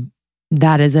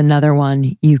 that is another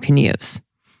one you can use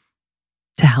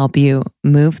to help you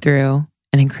move through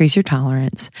and increase your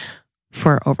tolerance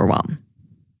for overwhelm.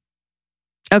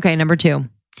 Okay, number two.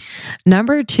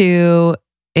 Number two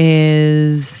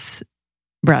is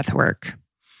breath work.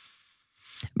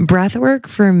 Breath work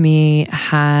for me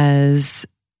has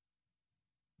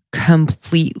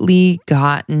completely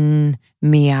gotten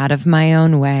me out of my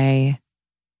own way.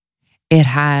 It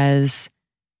has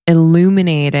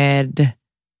illuminated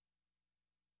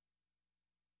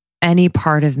any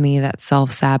part of me that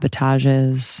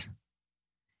self-sabotages.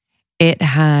 it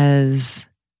has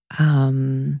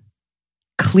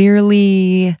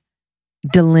clearly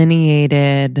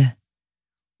delineated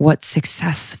what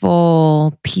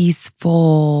successful,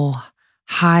 peaceful,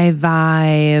 high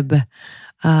vibe,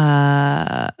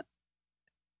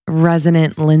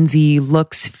 resonant Lindsey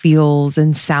looks, feels,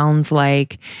 and sounds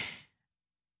like,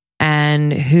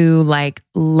 and who like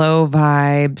low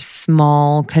vibe,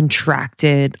 small,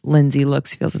 contracted Lindsey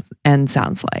looks, feels, and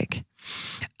sounds like.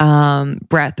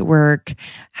 Breath work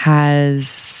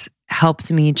has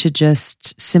helped me to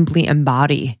just simply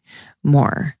embody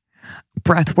more.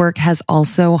 Breath work has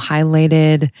also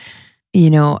highlighted,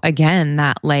 again,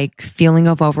 that like feeling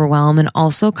of overwhelm and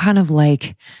also kind of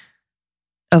like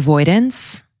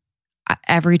avoidance.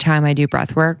 Every time I do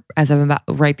breath work, as I'm about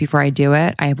right before I do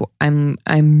it, I'm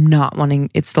not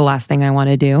wanting, it's the last thing I want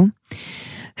to do.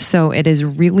 So it is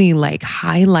really like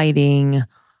highlighting,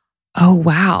 oh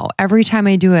wow, every time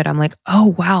I do it, I'm like, oh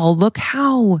wow, look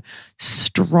how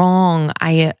strongly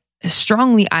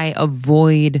I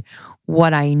avoid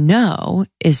what I know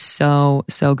is so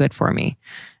good for me.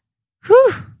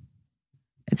 Whew.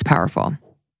 It's powerful.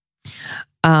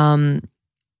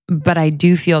 But I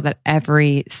do feel that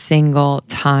every single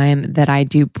time that I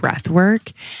do breath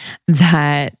work,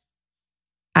 that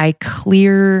I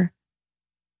clear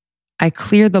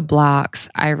the blocks,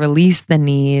 I release the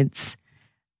needs,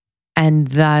 and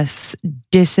thus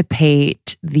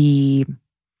dissipate the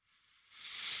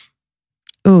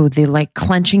like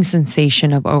clenching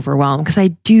sensation of overwhelm. Because I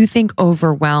do think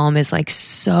overwhelm is like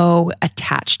so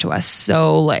attached to us,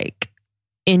 so like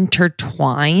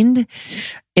intertwined.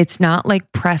 It's not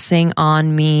like pressing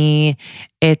on me.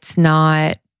 It's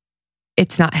not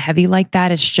heavy like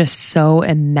that. It's just so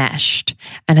enmeshed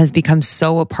and has become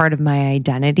so a part of my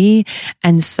identity.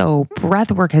 And so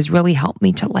breath work has really helped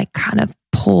me to like kind of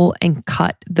pull and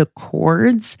cut the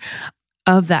cords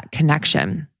of that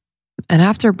connection. And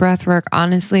after breath work,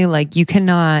 honestly, like you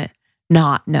cannot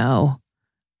not know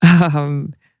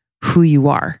who you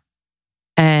are.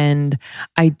 And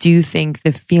I do think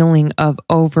the feeling of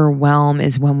overwhelm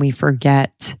is when we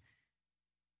forget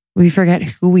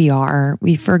who we are.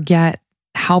 We forget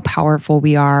how powerful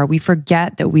we are. We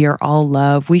forget that we are all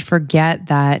love. We forget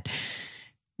that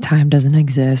time doesn't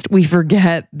exist. We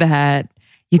forget that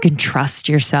you can trust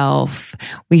yourself.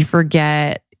 We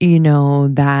forget,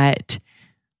 that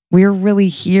we're really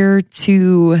here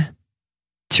to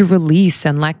release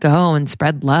and let go and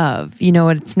spread love.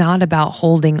 It's not about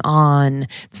holding on.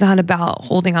 It's not about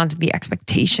holding on to the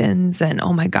expectations and,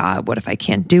 oh my God, what if I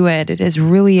can't do it? It is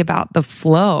really about the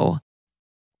flow.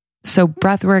 So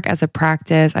breathwork as a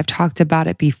practice, I've talked about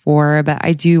it before, but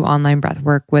I do online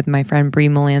breathwork with my friend Brie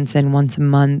Melanson once a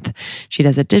month. She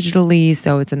does it digitally,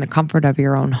 so it's in the comfort of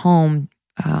your own home.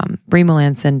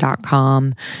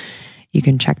 BrieMelanson.com. You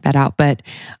can check that out. But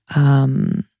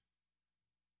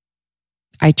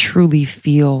I truly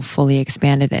feel fully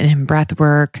expanded. And in breath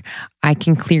work, I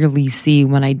can clearly see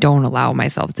when I don't allow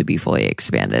myself to be fully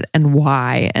expanded and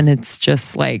why. And it's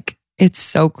just like, it's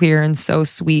so clear and so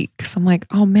sweet. Cause I'm like,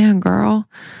 oh man, girl,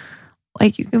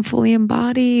 like you can fully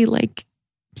embody, like,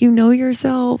 you know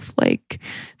yourself, like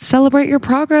celebrate your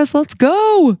progress. Let's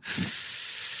go.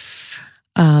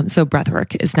 So breath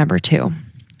work is number 2.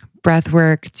 Breath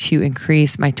work to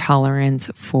increase my tolerance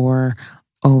for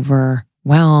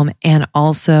overwhelm. And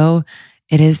also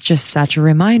it is just such a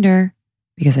reminder,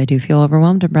 because I do feel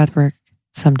overwhelmed in breath work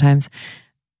sometimes,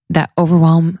 that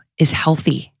overwhelm is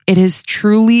healthy. It is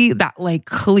truly that like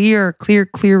clear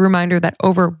reminder that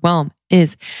overwhelm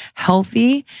is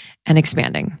healthy and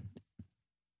expanding.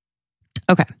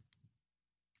 Okay.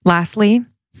 Lastly,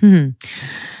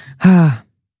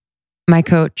 my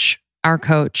coach, our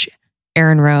coach,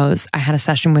 Aaron Rose, I had a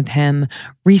session with him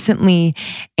recently,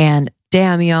 and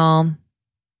damn, y'all,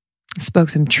 spoke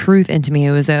some truth into me.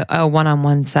 It was a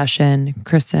one-on-one session.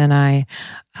 Krista and I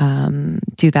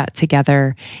do that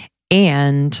together,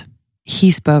 and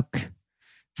he spoke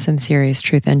some serious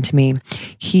truth into me.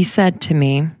 He said to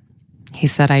me,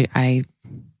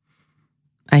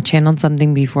 I channeled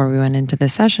something before we went into the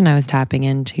session. I was tapping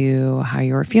into how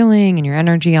you were feeling and your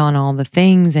energy on all the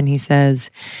things. And he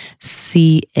says,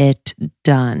 see it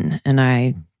done. And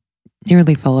I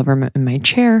nearly fell over in my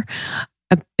chair.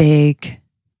 A big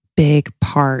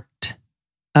part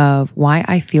of why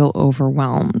I feel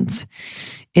overwhelmed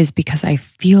is because I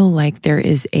feel like there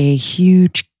is a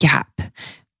huge gap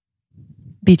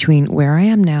between where I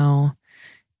am now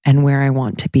and where I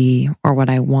want to be, or what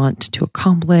I want to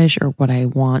accomplish, or what I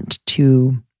want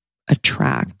to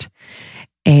attract.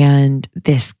 And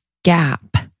this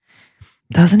gap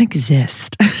doesn't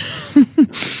exist.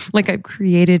 Like I've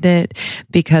created it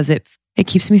because it it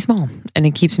keeps me small and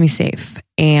it keeps me safe.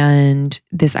 And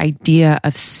this idea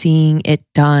of seeing it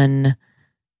done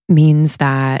means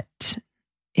that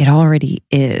it already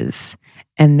is.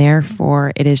 And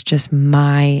therefore, it is just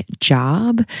my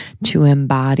job to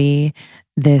embody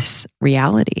this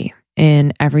reality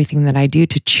in everything that I do,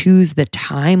 to choose the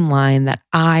timeline that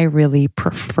I really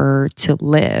prefer to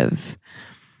live.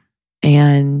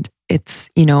 And it's,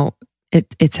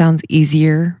 it sounds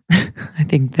easier, I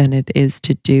think, than it is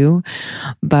to do.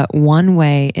 But one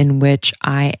way in which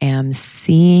I am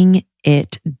seeing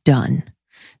it done.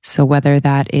 So whether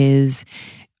that is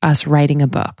us writing a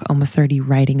book, Almost 30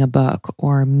 writing a book,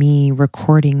 or me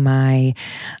recording my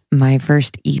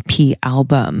first EP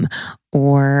album,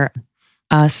 or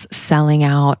us selling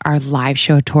out our live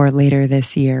show tour later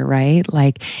this year, right?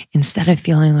 Like, instead of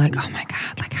feeling like, oh my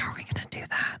God, like, how are we going to do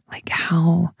that? Like,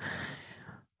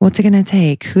 what's it going to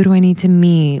take? Who do I need to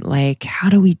meet? Like, how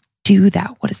do we do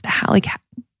that? What is the how? Like,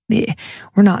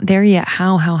 we're not there yet.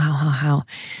 How?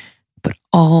 But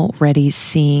already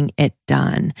seeing it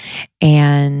done.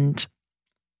 And,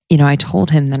 I told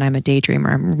him that I'm a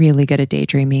daydreamer. I'm really good at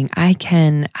daydreaming. I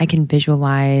can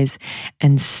visualize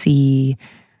and see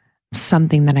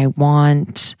something that I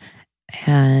want,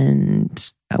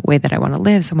 and a way that I want to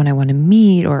live, someone I want to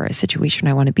meet, or a situation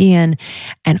I want to be in,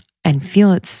 and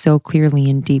feel it so clearly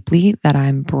and deeply that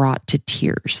I'm brought to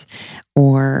tears,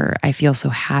 or I feel so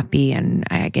happy and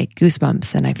I get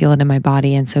goosebumps and I feel it in my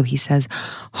body. And so he says,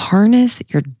 harness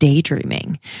your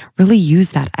daydreaming, really use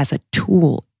that as a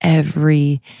tool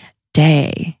every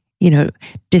day,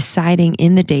 deciding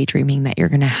in the daydreaming that you're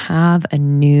going to have a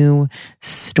new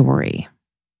story.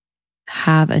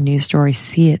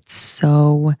 See it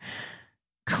so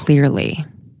clearly.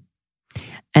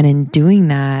 And in doing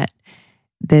that,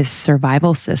 this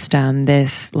survival system,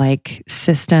 this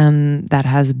system that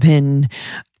has been,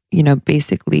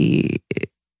 basically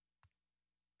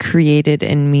created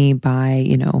in me by,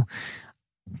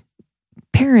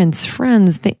 parents,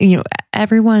 friends,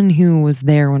 everyone who was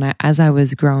there as I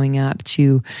was growing up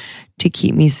to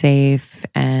keep me safe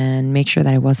and make sure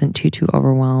that I wasn't too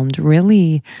overwhelmed,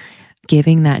 really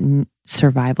giving that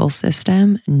survival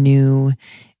system new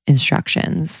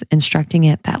instructions, instructing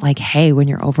it that hey, when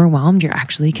you're overwhelmed, you're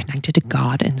actually connected to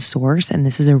God and source. And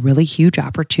this is a really huge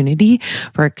opportunity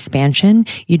for expansion.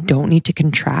 You don't need to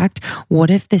contract.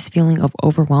 What if this feeling of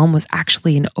overwhelm was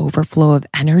actually an overflow of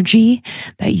energy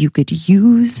that you could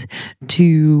use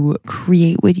to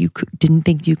create what you didn't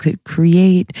think you could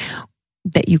create,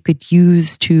 that you could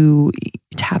use to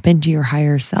tap into your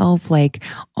higher self,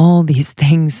 all these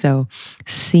things. So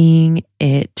seeing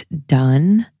it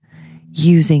done,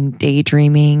 using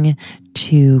daydreaming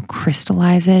to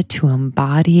crystallize it, to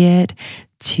embody it,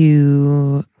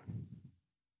 to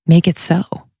make it so.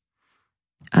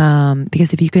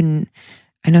 Because if you can,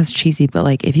 I know it's cheesy,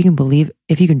 but if you can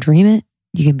dream it,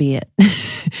 you can be it.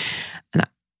 And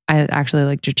I actually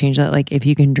like to change that. If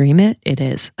you can dream it, it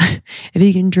is. If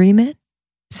you can dream it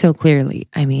so clearly,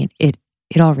 it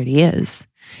already is.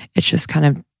 It's just kind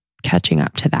of catching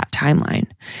up to that timeline.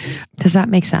 Does that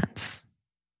make sense?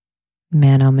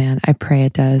 Man, oh man, I pray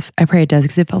it does.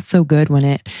 Because it felt so good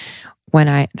when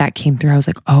that came through. I was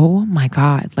like, oh my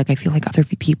God, I feel like other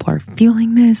people are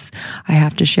feeling this. I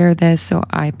have to share this. So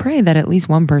I pray that at least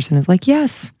one person is like,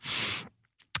 yes.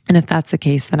 And if that's the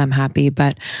case, then I'm happy.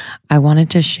 But I wanted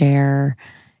to share,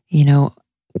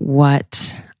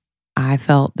 what I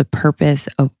felt the purpose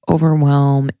of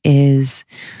Overwhelm is.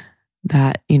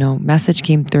 That, message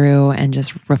came through, and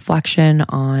just reflection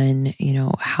on,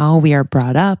 how we are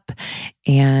brought up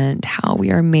and how we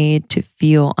are made to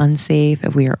feel unsafe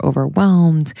if we are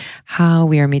overwhelmed, how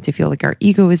we are made to feel like our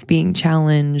ego is being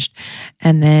challenged,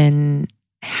 and then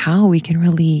how we can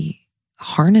really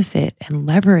harness it and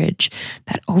leverage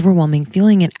that overwhelming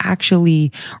feeling and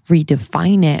actually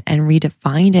redefine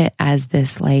it as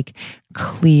this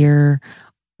clear,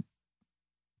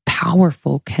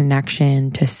 powerful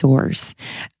connection to source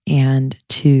and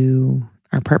to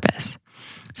our purpose.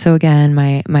 So again,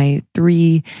 my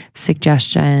 3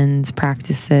 suggestions,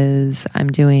 practices I'm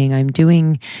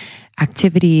doing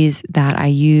activities that I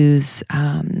use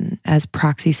as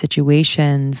proxy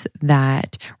situations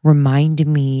that remind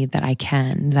me that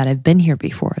that I've been here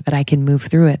before, that I can move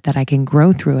through it, that I can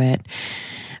grow through it,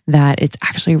 that it's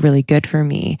actually really good for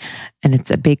me, and it's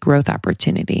a big growth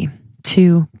opportunity.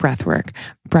 2, breath work.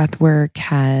 Breath work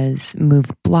has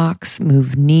moved blocks,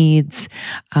 moved needs,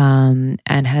 and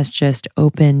has just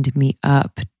opened me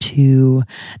up to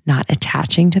not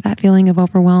attaching to that feeling of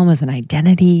overwhelm as an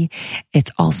identity.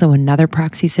 It's also another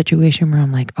proxy situation where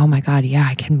I'm like, oh my God, yeah,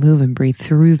 I can move and breathe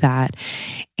through that.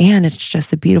 And it's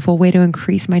just a beautiful way to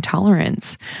increase my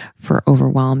tolerance for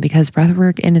overwhelm, because breath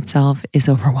work in itself is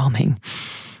overwhelming.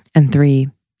 And 3,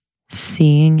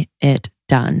 seeing it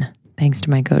done. Thanks to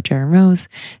my coach, Erin Rose,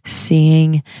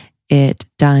 seeing it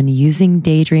done, using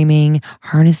daydreaming,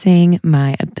 harnessing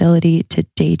my ability to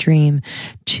daydream,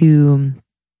 to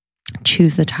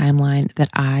choose the timeline that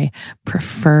I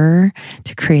prefer,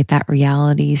 to create that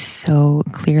reality so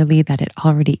clearly that it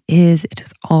already is, it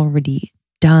is already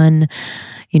done,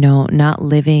 not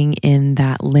living in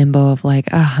that limbo of like,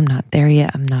 oh, I'm not there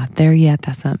yet. I'm not there yet.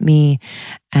 That's not me.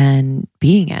 And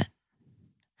being it.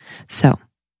 So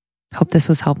hope this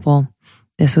was helpful.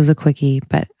 This was a quickie,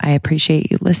 but I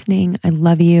appreciate you listening. I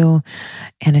love you.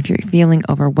 And if you're feeling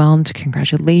overwhelmed,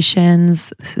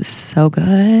 congratulations. This is so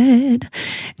good.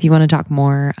 If you want to talk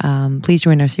more, please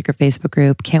join our secret Facebook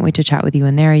group. Can't wait to chat with you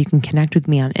in there. You can connect with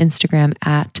me on Instagram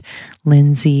at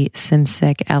Lindsey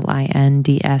Simcik,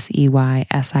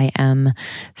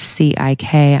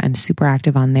 LindseySimcik. I'm super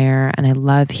active on there and I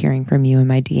love hearing from you in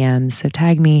my DMs. So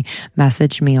tag me,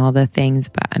 message me, all the things,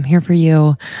 but I'm here for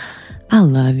you. I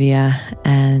love you,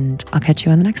 and I'll catch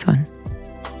you on the next one.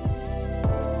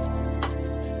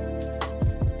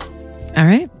 All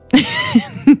right.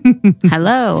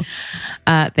 Hello.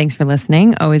 Thanks for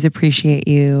listening. Always appreciate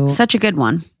you. Such a good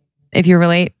one. If you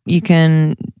relate, you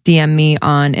can DM me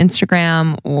on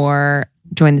Instagram or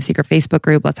join the secret Facebook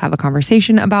group. Let's have a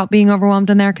conversation about being overwhelmed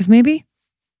in there, because maybe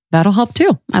that'll help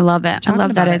too. I love it. I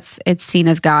love that it's seen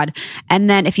as God. And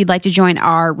then if you'd like to join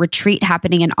our retreat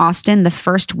happening in Austin the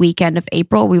first weekend of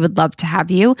April, we would love to have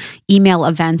you. Email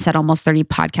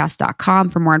events@almost30podcast.com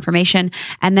for more information.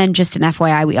 And then just an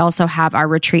FYI, we also have our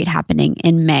retreat happening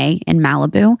in May in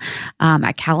Malibu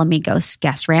at Calamigos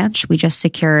Guest Ranch. We just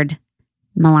secured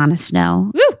Milana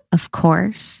Snow, of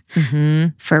course,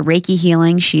 for Reiki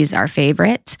healing. She's our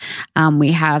favorite.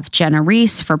 We have Jenna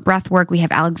Reese for breath work. We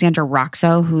have Alexandra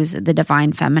Roxo, who's the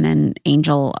divine feminine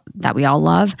angel that we all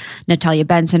love. Natalia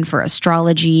Benson for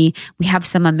astrology. We have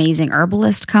some amazing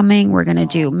herbalist coming. We're going to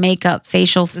do makeup,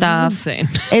 facial stuff. This is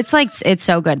insane. It's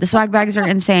so good. The swag bags are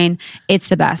insane. It's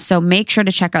the best. So make sure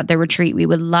to check out the retreat. We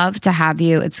would love to have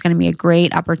you. It's going to be a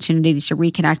great opportunity to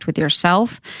reconnect with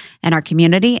yourself and our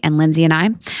community, and Lindsey and I.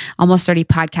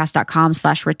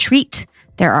 Almost30podcast.com/retreat.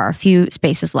 There are a few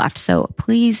spaces left, so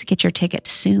please get your ticket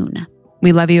soon.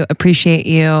 We love you, appreciate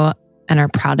you, and are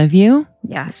proud of you.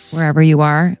 Yes. Wherever you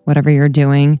are, whatever you're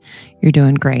doing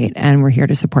great, and we're here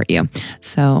to support you.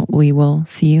 So we will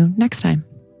see you next time.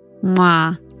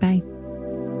 Mwah. Bye.